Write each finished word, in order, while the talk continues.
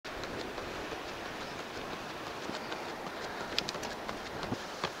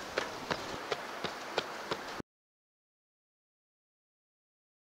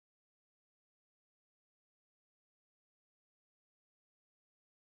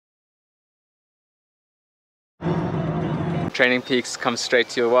training peaks come straight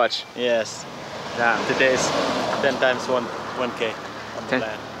to your watch. Yes. Damn. Today's 10 times 1K on the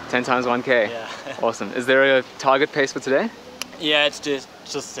plan. 10 times 1K? Yeah. Awesome. Is there a target pace for today? Yeah, it's just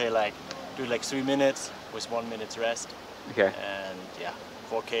say like, do like 3 minutes with 1 minute's rest. Okay. And yeah,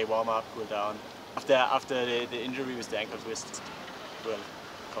 4K warm up, cool down. After the injury with the ankle twist, will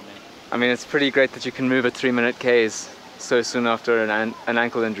come in. I mean, it's pretty great that you can move at 3-minute Ks so soon after an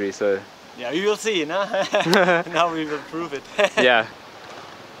ankle injury, so... Yeah, you will see, no? Now we will prove it. Yeah.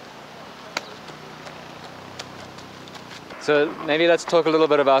 So maybe let's talk a little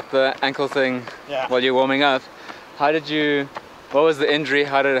bit about the ankle thing while you're warming up. What was the injury?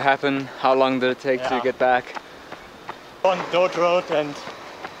 How did it happen? How long did it take to get back? On dirt road, and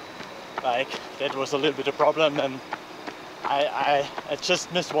like that was a little bit of problem, and I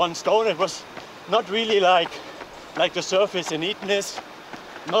just missed one stone. It was not really like the surface in Eaton,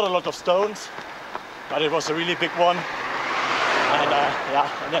 not a lot of stones, but it was a really big one. And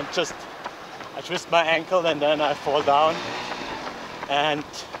and then I twist my ankle and then I fall down. And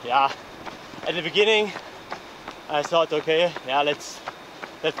yeah, at the beginning I thought, okay, yeah,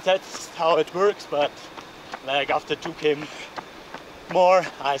 that's how it works. But like after 2K more,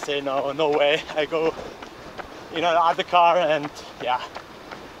 I say no way. I go in another car and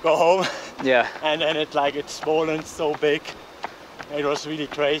go home. Yeah. And then it's swollen so big. It was really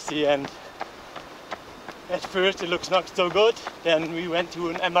crazy, and at first it looks not so good. Then we went to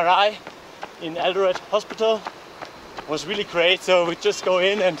an MRI in Eldoret Hospital. It was really great. So we just go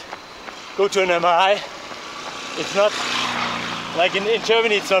in and go to an MRI. It's not like in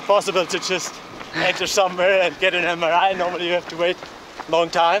Germany. It's not possible to just enter somewhere and get an MRI. Normally you have to wait a long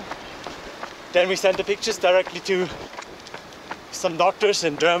time. Then we sent the pictures directly to some doctors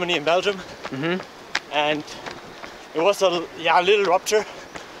in Germany and Belgium, and it was a little rupture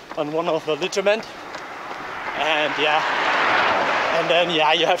on one of the ligament, and then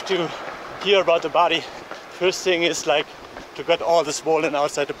you have to hear about the body. First thing is like to get all the swollen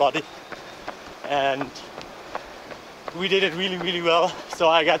outside the body, and we did it really well. So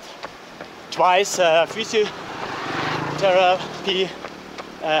I got twice physiotherapy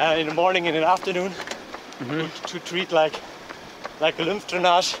in the morning and in the afternoon to treat like a lymph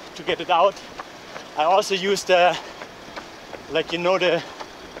drainage to get it out. I also used the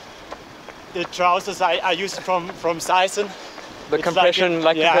trousers I used from Sison. The compression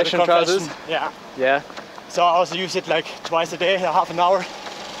compression trousers? Yeah. So I also use it like twice a day, half an hour.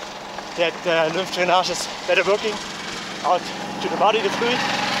 That lymph drainage is better working out to the body, the fluid.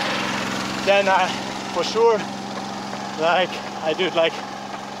 Then I, for sure, I do it like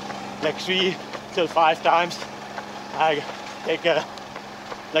 3 till 5 times. I take the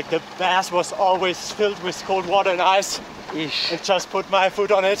bath was always filled with cold water and ice. Eesh. And just put my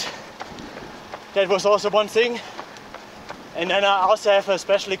foot on it. That was also one thing. And then I also have a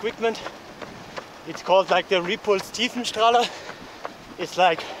special equipment. It's called like the Repulse Tiefenstrahler. It's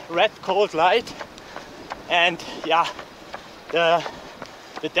like red cold light, and the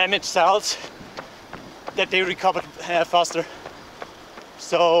damaged cells that they recover faster.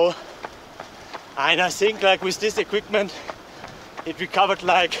 So, and I think like with this equipment it recovered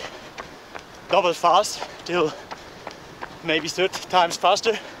like double fast, till maybe 30 times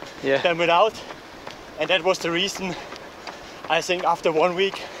faster than without. And that was the reason I think after 1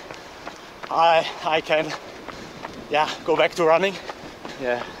 week I can go back to running.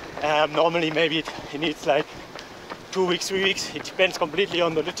 Normally maybe it needs like 2 weeks, 3 weeks. It depends completely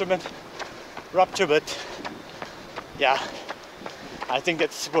on the ligament rupture, but I think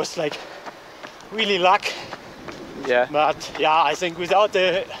that was like really luck. But I think without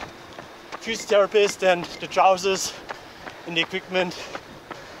the physiotherapist and the trousers and the equipment,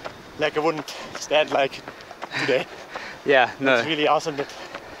 like I wouldn't stand like today. No. It's really awesome that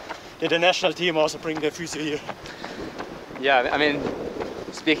the national team also bring their physio here. I mean,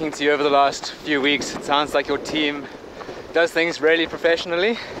 speaking to you over the last few weeks, it sounds like your team does things really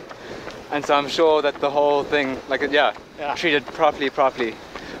professionally, and so I'm sure that the whole thing, treated properly.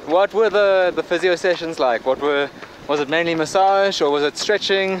 What were the physio sessions like? Was it mainly massage or was it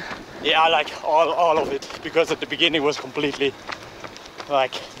stretching? Yeah, like all of it, because at the beginning it was completely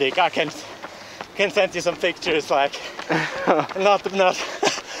like big. I can send you some pictures, like not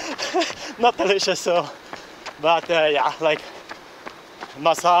delicious. So, but like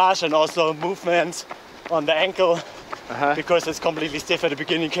massage and also movements on the ankle, because it's completely stiff at the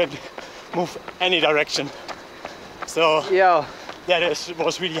beginning. You can move any direction. So that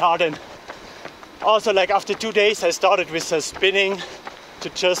was really hard. And also, like after 2 days, I started with spinning to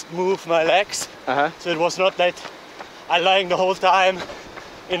just move my legs. So it was not that I lying the whole time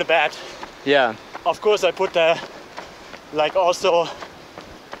in a bed. Of course, I put the like also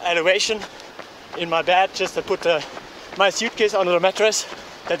elevation in my bed. Just to put my suitcase under the mattress,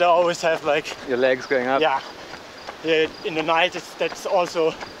 that I always have like your legs going up. Yeah, in the night was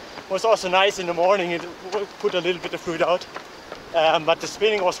also nice. In the morning it put a little bit of fluid out, but the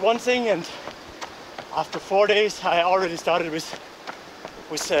spinning was one thing, and after 4 days I already started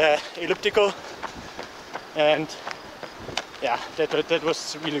with elliptical, and yeah, that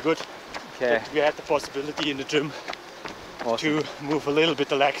was really good. Okay. That we had the possibility in the gym Awesome. to move a little bit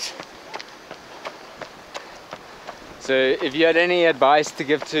the legs. So if you had any advice to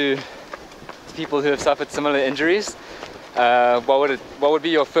give to people who have suffered similar injuries, what would be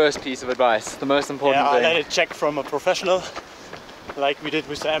your first piece of advice? The most important I thing? let it check from a professional, like we did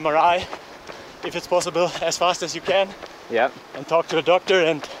with the MRI, if it's possible, as fast as you can. Yeah. And talk to a doctor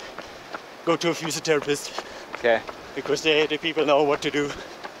and go to a physiotherapist. Okay. Because the people know what to do.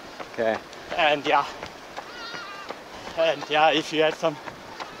 Okay. And if you had some,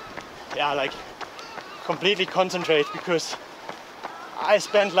 like completely concentrate, because I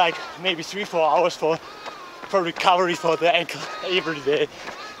spent like maybe 3-4 hours for recovery for the ankle every day.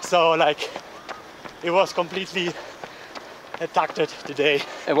 So like it was completely attacked today.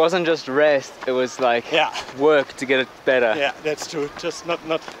 It wasn't just rest, it was like work to get it better. Yeah, that's true. Just not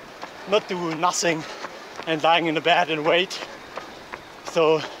do nothing and lying in the bed and wait.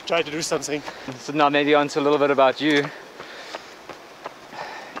 So try to do something. So now maybe on to a little bit about you.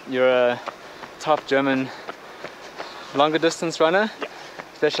 You're a top German longer distance runner,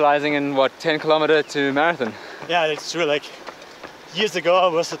 specializing in what, 10 kilometer to marathon? Yeah, it's true. Like years ago I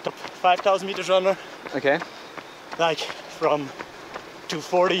was a top 5,000 meters runner. Okay. Like from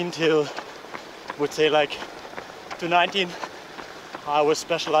 214 till, would say like 219. I was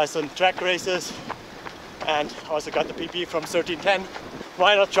specialized on track races and also got the PP from 1310.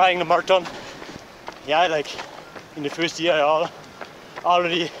 Why not trying the marathon? Yeah, like in the first year I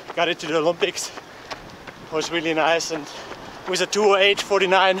already got into the Olympics. It was really nice, and with a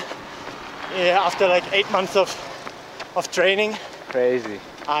 2:08:49 after like 8 months of training. Crazy.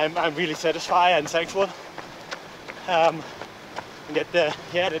 I'm really satisfied and thankful. That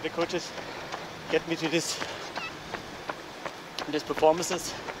the coaches get me to these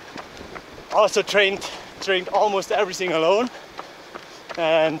performances. Also trained almost everything alone,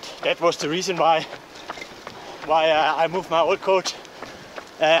 and that was the reason why I moved my old coach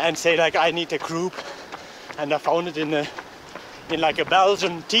and say like I need a group, and I found it in like a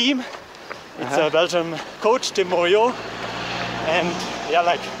Belgian team. It's a Belgian coach, Tim Morio, and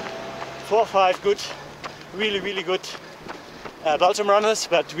like 4 or 5 good, really good Belgian runners,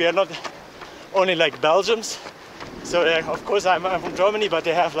 but we are not only like Belgians. So of course I'm from Germany, but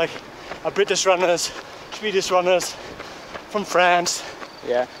they have like British runners, Swedish runners, from France.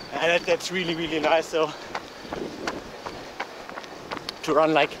 Yeah. And that's really nice. So to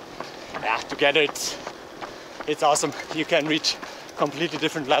run like together, it's awesome. You can reach completely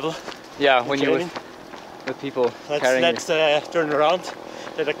different level. Yeah, when you're with people carrying let's turn around,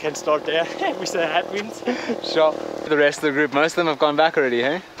 that I can start there with the headwinds. Sure. The rest of the group, most of them have gone back already,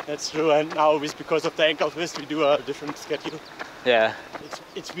 hey? That's true, and now because of the ankle twist we do a different schedule. Yeah.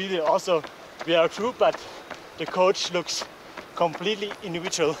 It's really also, we are a group, but the coach looks completely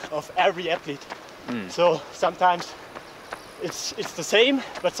individual of every athlete. So sometimes it's the same,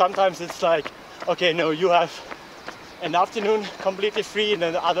 but sometimes it's like, okay, no, you have an afternoon completely free, and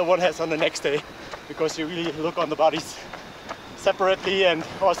then the other one has on the next day, because you really look on the bodies separately, and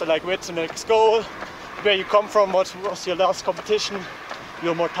also like what's the next goal, where you come from, what was your last competition,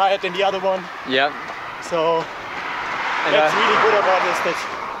 you're more tired than the other one. Yeah. So that's really good about this,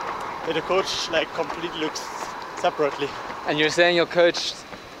 that the coach like completely looks separately. And you're saying your coach,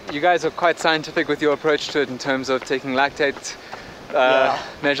 you guys are quite scientific with your approach to it in terms of taking lactate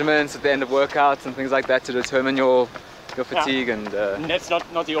measurements at the end of workouts and things like that to determine your fatigue and that's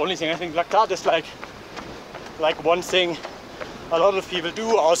not the only thing. I think lactate is like one thing a lot of people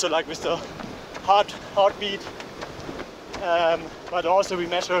do, also like with the heartbeat, but also we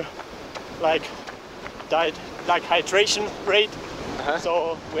measure like hydration rate.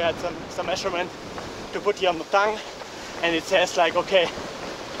 So we had some measurement to put here on the tongue, and it says like, okay,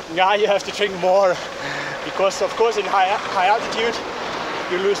 yeah, you have to drink more, because of course in high altitude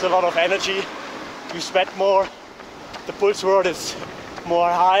you lose a lot of energy, you sweat more, the pulse rate is more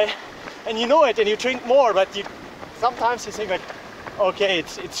high, and you know it, and you drink more, but sometimes you think like, okay,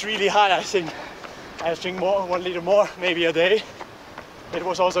 it's really high, I think I drink more, 1 liter more maybe a day. It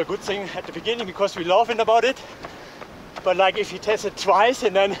was also a good thing at the beginning because we laughing about it, but like if you test it twice,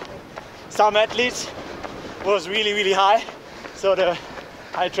 and then some athletes was really high, so the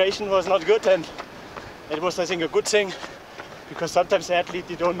hydration was not good, and it was, I think, a good thing because sometimes the athlete,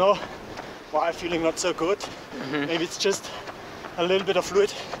 you don't know why I'm feeling not so good. Maybe it's just a little bit of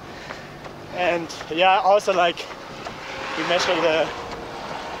fluid. And yeah, also like we measure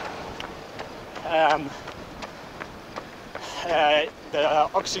the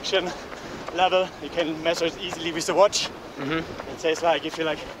oxygen level. You can measure it easily with the watch. It says like if you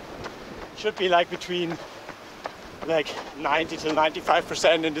like should be like between like 90 to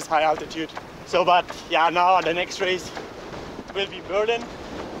 95% in this high altitude. So but yeah, now the next race will be Berlin,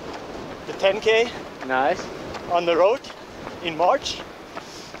 the 10K. Nice. On the road in March,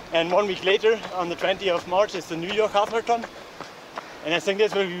 and 1 week later on the 20th of March is the New York Half Marathon. And I think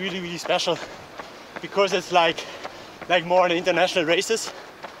this will be really, really special because it's like more an international races.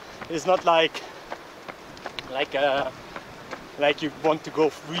 It's not like you want to go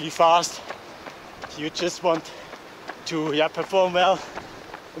really fast. You just want to perform well,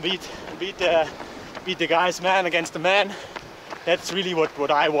 beat the guys man against the man. That's really what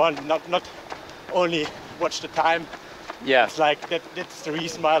I want. Not only watch the time. Yeah. It's like that's the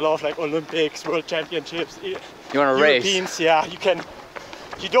reason why I love like Olympics, World Championships. You want to race? Europeans, yeah.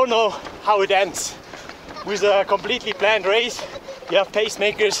 You don't know how it ends. With a completely planned race, you have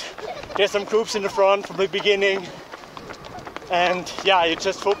pacemakers. There's some groups in the front from the beginning, and yeah, you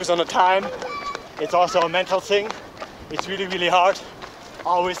just focus on the time. It's also a mental thing. It's really, really hard.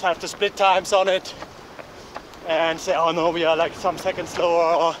 Always have to split times on it and say, oh no, we are like some seconds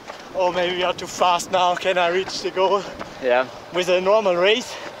slower, or oh maybe we are too fast now. Can I reach the goal? Yeah. With a normal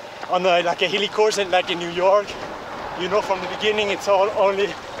race on like a hilly course, and like in New York, you know from the beginning it's all only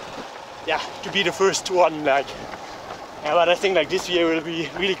to be the first one. Like, yeah, but I think like this year will be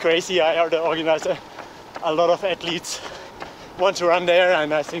really crazy. I heard the organizer, a lot of athletes want to run there,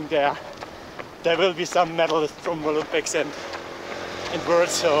 and I think there will be some medalists from Olympics and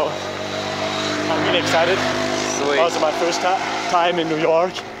Worlds. So I'm really excited. Sweet. Also my first time in New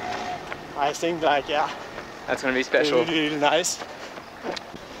York. I think like that's gonna be special. Really, really nice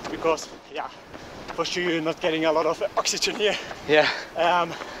because for sure you're not getting a lot of oxygen here. Yeah.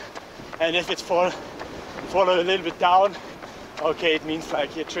 And if it's fall a little bit down, okay, it means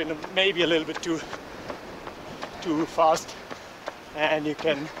like you're training maybe a little bit too fast, and you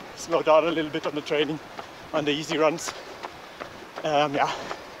can slow down a little bit on the training, on the easy runs.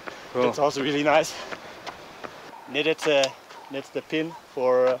 Cool. That's also really nice. And that's the pin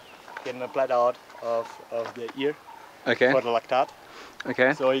for getting the blood out of the ear. Okay. For the lactate.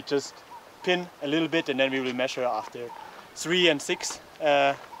 Okay. So you just pin a little bit, and then we will measure after 3 and 6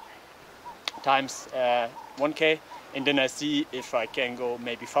 times 1K, and then I see if I can go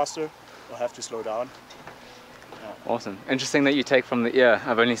maybe faster or have to slow down. Awesome. Interesting that you take from the ear.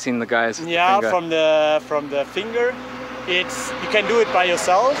 I've only seen the guys with the finger. From the finger. You can do it by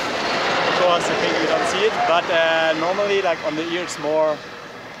yourself. Of course, I think you don't see it, but normally like on the ear it's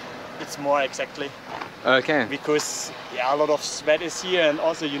more exactly. Okay. Because a lot of sweat is here, and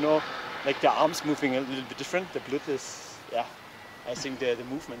also like the arms moving a little bit different. The blood is I think the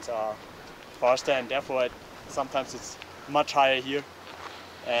movements are faster, and therefore sometimes it's much higher here,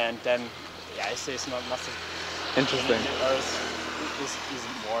 and then I say it's not nothing. Interesting. This is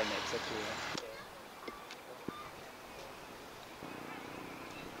more exactly.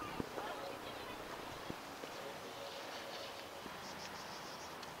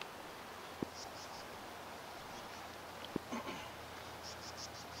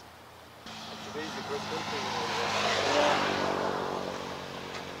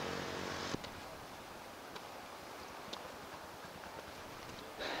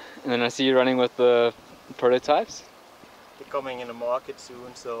 And then I see you running with the prototypes. They're coming in the market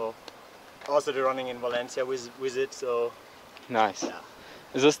soon, so also they're running in Valencia with it. So nice. Yeah.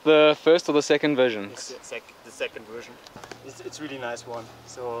 Is this the first or the second version? It's the second version. It's a really nice one.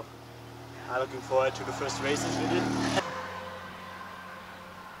 So I'm looking forward to the first races with it.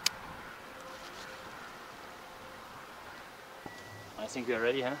 I think we're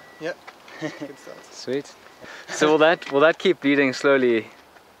ready, huh? Yeah. Good start. Sweet. So will that keep bleeding slowly?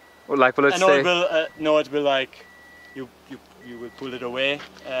 Or like will it stay? It will like you will pull it away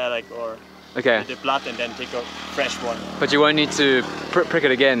okay. the blood, and then take a fresh one. But you won't need to prick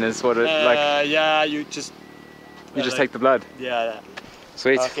it again, is what it like? Yeah, you just take the blood. Yeah.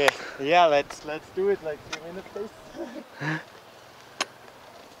 Sweet. Okay. Yeah, let's do it like 3 minutes, please.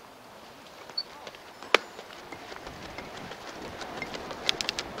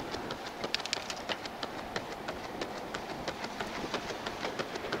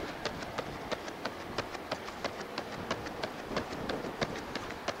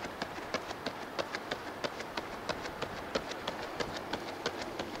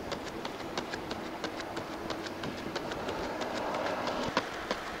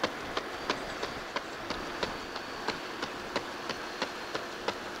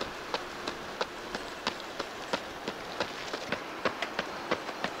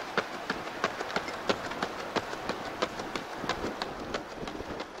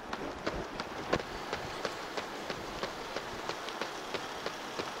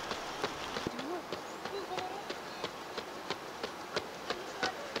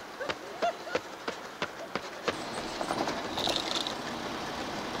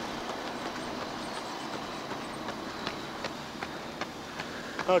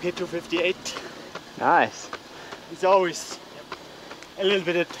 Okay, 258. Nice. It's always a little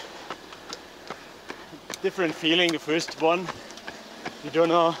bit different feeling. The first one, you don't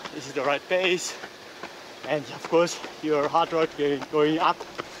know, is it the right pace? And of course, your heart rate going up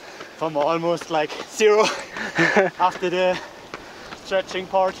from almost like 0 after the stretching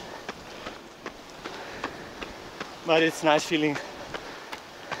part. But it's nice feeling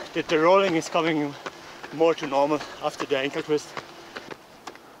that the rolling is coming more to normal after the ankle twist.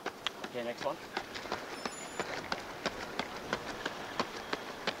 Okay, next one.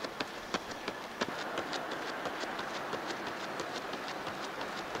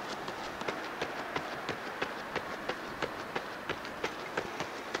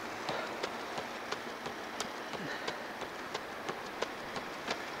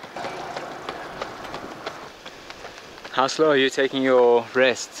 How slow are you taking your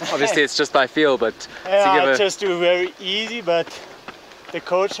rest? Obviously it's just by feel, but I just do very easy, but the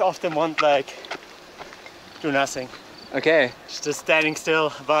coach often want like do nothing. Okay. Just standing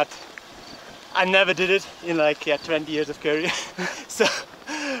still, but I never did it in like 20 years of career. So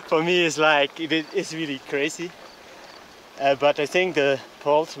for me it's like it's really crazy. But I think the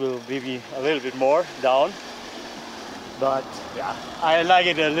pulse will be a little bit more down. But yeah, I like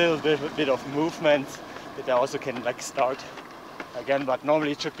it a little bit of movement that I also can like start again. But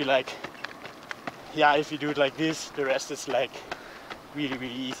normally it should be like, yeah, if you do it like this, the rest is like really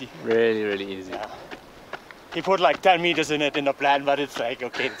easy. Really easy. Yeah. He put like 10 meters in it in the plan, but it's like,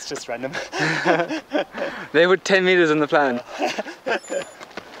 okay, it's just random. They put 10 meters in the plan. Yeah.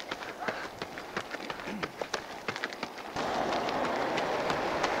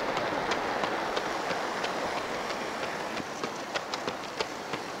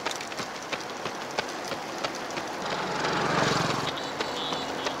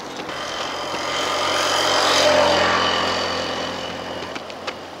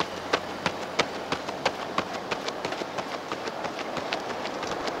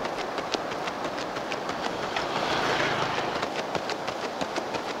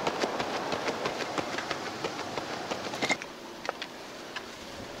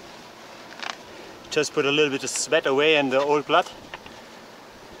 Just put a little bit of sweat away and the old blood.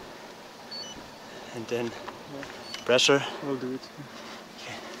 And then pressure. I'll do it.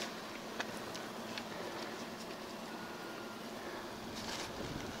 Okay.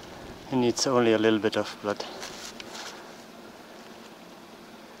 It needs only a little bit of blood.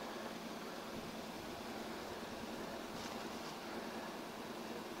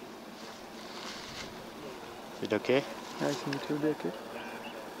 Is it okay? I think it will be okay.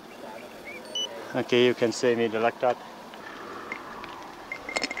 Okay, you can say me the lactate.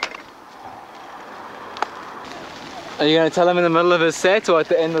 Are you going to tell him in the middle of his set or at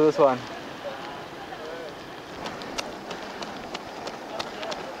the end of this one?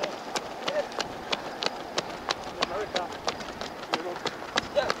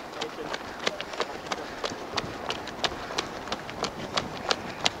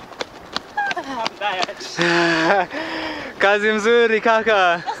 Kazim Zuri,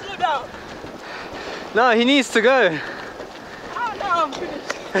 Kaka. No, he needs to go. Oh no, I'm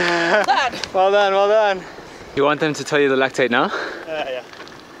finished. Well done, well done. You want them to tell you the lactate now? Yeah.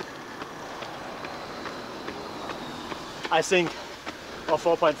 I think of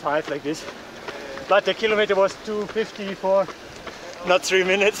 4.5 like this. But the kilometer was 2:54, not 3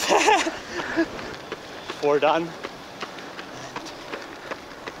 minutes. 4 done.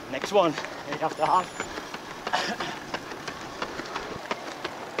 And next one, 8.5.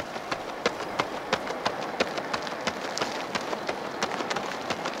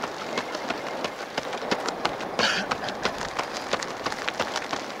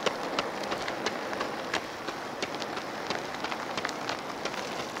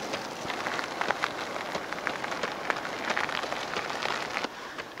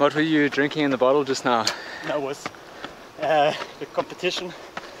 What were you drinking in the bottle just now? That was the competition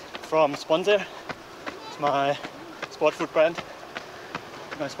from Sponsor. It's my sport food brand.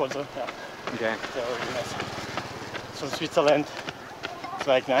 My sponsor, yeah. Okay. So really nice. It's from Switzerland. It's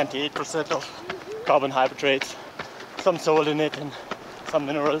like 98% of carbohydrates, some salt in it and some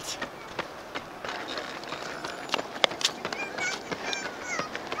minerals.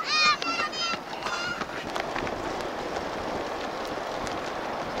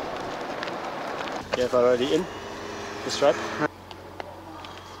 You have already in the strap.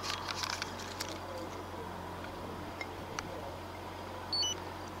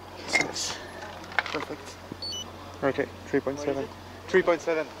 Perfect. Okay, 3.7.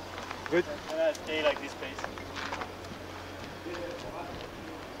 3.7. Good. Stay like this pace.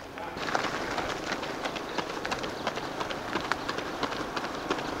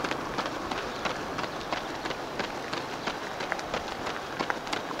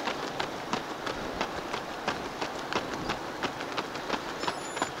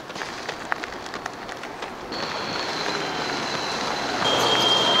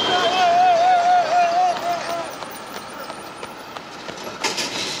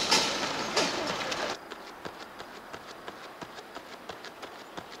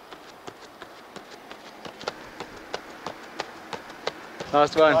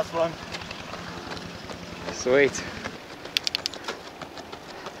 Last one. Last one. Sweet.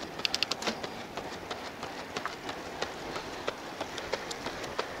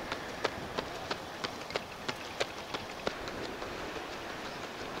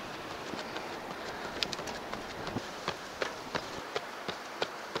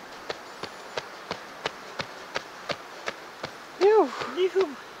 Yoo-hoo.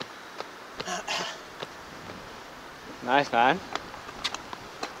 Nice, man.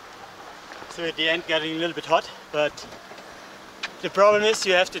 So at the end getting a little bit hot, but the problem is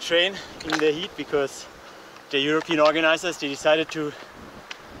you have to train in the heat because the European organizers, they decided to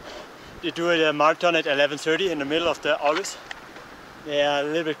do a marathon at 11:30 in the middle of the August. They are a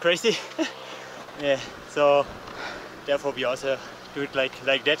little bit crazy. Yeah, so therefore we also do it like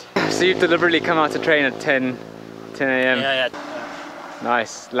that. So you deliberately come out to train at 10 a.m. Yeah.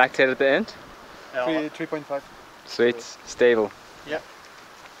 Nice. Lactate at the end? 3.5. Sweet. Stable. Yeah.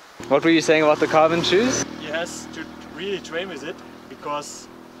 What were you saying about the carbon shoes? Yes, to really train with it, because,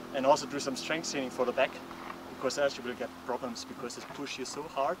 and also do some strength training for the back, because else you will get problems because it pushes you so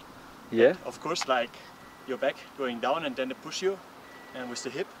hard. Yeah. Of course, like your back going down and then it push you, and with the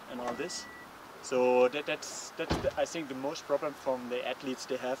hip and all this. So that's I think the most problem from the athletes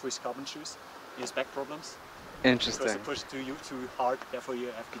they have with carbon shoes is back problems. Interesting. Because it pushes to you too hard, therefore you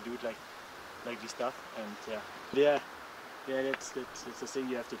have to do it like this stuff. And yeah, that's the thing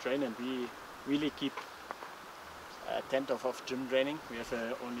you have to train, and we really keep a tent of gym training. We have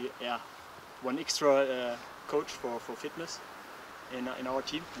only one extra coach for fitness in our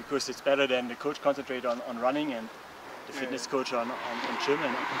team, because it's better than the coach concentrate on running and the fitness coach on gym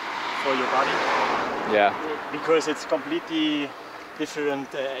and for your body. Yeah. Because it's completely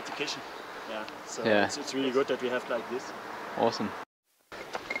different education. Yeah. So it's really good that we have like this. Awesome.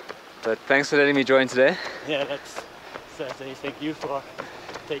 But thanks for letting me join today. Yeah, that's so thank you for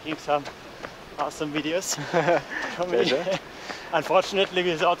taking some awesome videos from me. Unfortunately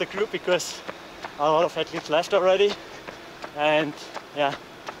without the group, because a lot of athletes left already, and yeah,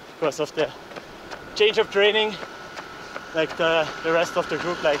 because of the change of training, like the rest of the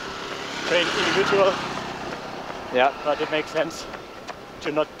group like train individual. Yeah. But it makes sense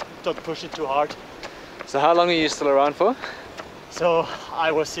to not push it too hard. So how long are you still around for? So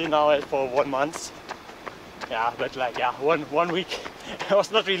I was here now for 1 month. Yeah, but like one week. It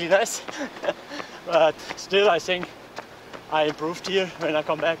was not really nice. But still I think I improved here when I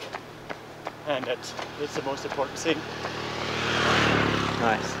come back, and that's the most important thing.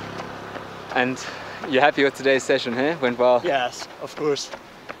 Nice. And you're happy with today's session, huh? Went well? Yes, of course.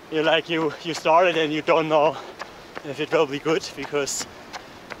 You started and you don't know if it will be good, because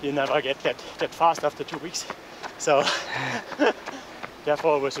you never get that fast after 2 weeks. So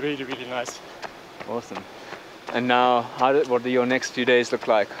therefore it was really, really nice. Awesome. And now, what do your next few days look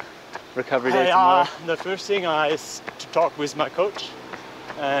like? Recovery day tomorrow? The first thing is to talk with my coach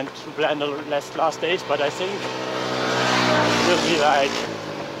and to plan the last days, but I think it will be like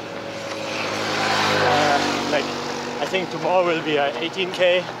I think tomorrow will be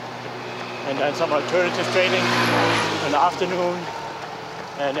 18K, and then some alternative training in the afternoon,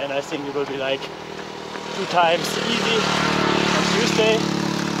 and then I think it will be like 2 times easy on Tuesday,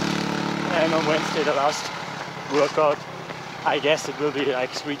 and on Wednesday the last workout. I guess it will be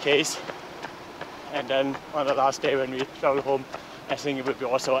like 3Ks, and then on the last day when we travel home, I think it will be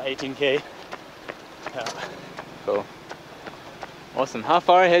also 18K. Yeah. Cool. Awesome. How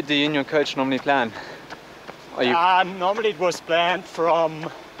far ahead do you and your coach normally plan? Normally it was planned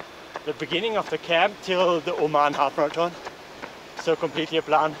from the beginning of the camp till the Oman half marathon. So completely a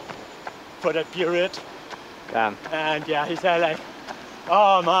plan for that period. Damn. And yeah, he said like,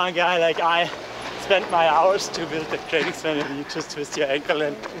 oh man, guy, like I spent my hours to build the training plan and you just twist your ankle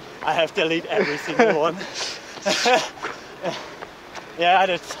and I have to delete every single one. Yeah,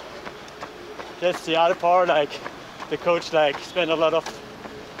 that's the other part. Like the coach like spent a lot of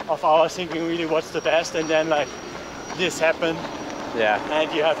hours thinking really what's the best, and then like this happened. Yeah. And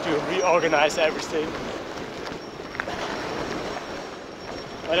you have to reorganize everything.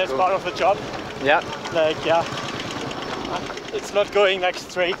 But that's part of the job. Yeah. Like yeah, it's not going like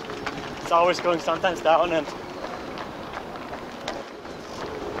straight. It's always going sometimes down, and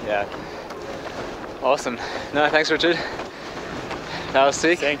yeah. Awesome. No, thanks Richard. That was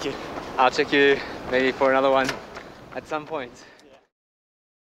sick. thank you. I'll check you maybe for another one at some point.